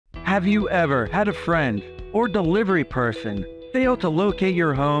Have you ever had a friend or delivery person fail to locate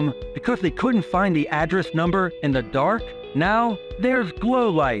your home because they couldn't find the address number in the dark? Now, there's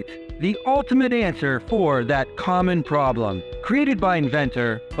GlowLight, the ultimate answer for that common problem. Created by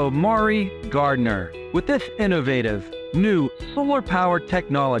inventor Omari Gardner. With this innovative, new solar-powered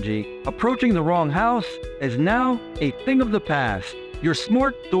technology, approaching the wrong house is now a thing of the past. Your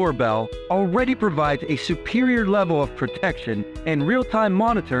smart doorbell already provides a superior level of protection and real-time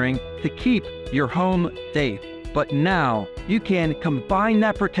monitoring to keep your home safe. But now, you can combine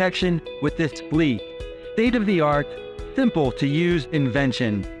that protection with this sleek, state-of-the-art, simple-to-use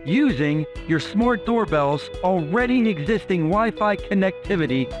invention. Using your smart doorbell's already existing Wi-Fi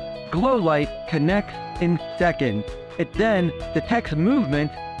connectivity, GlowLight connects in seconds. It then detects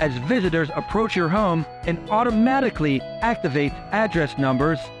movement as visitors approach your home and automatically activates address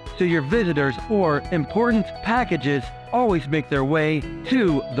numbers so your visitors or important packages always make their way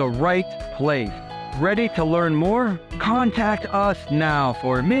to the right place. Ready to learn more? Contact us now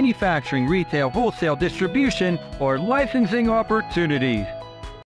for manufacturing, retail, wholesale distribution, or licensing opportunities.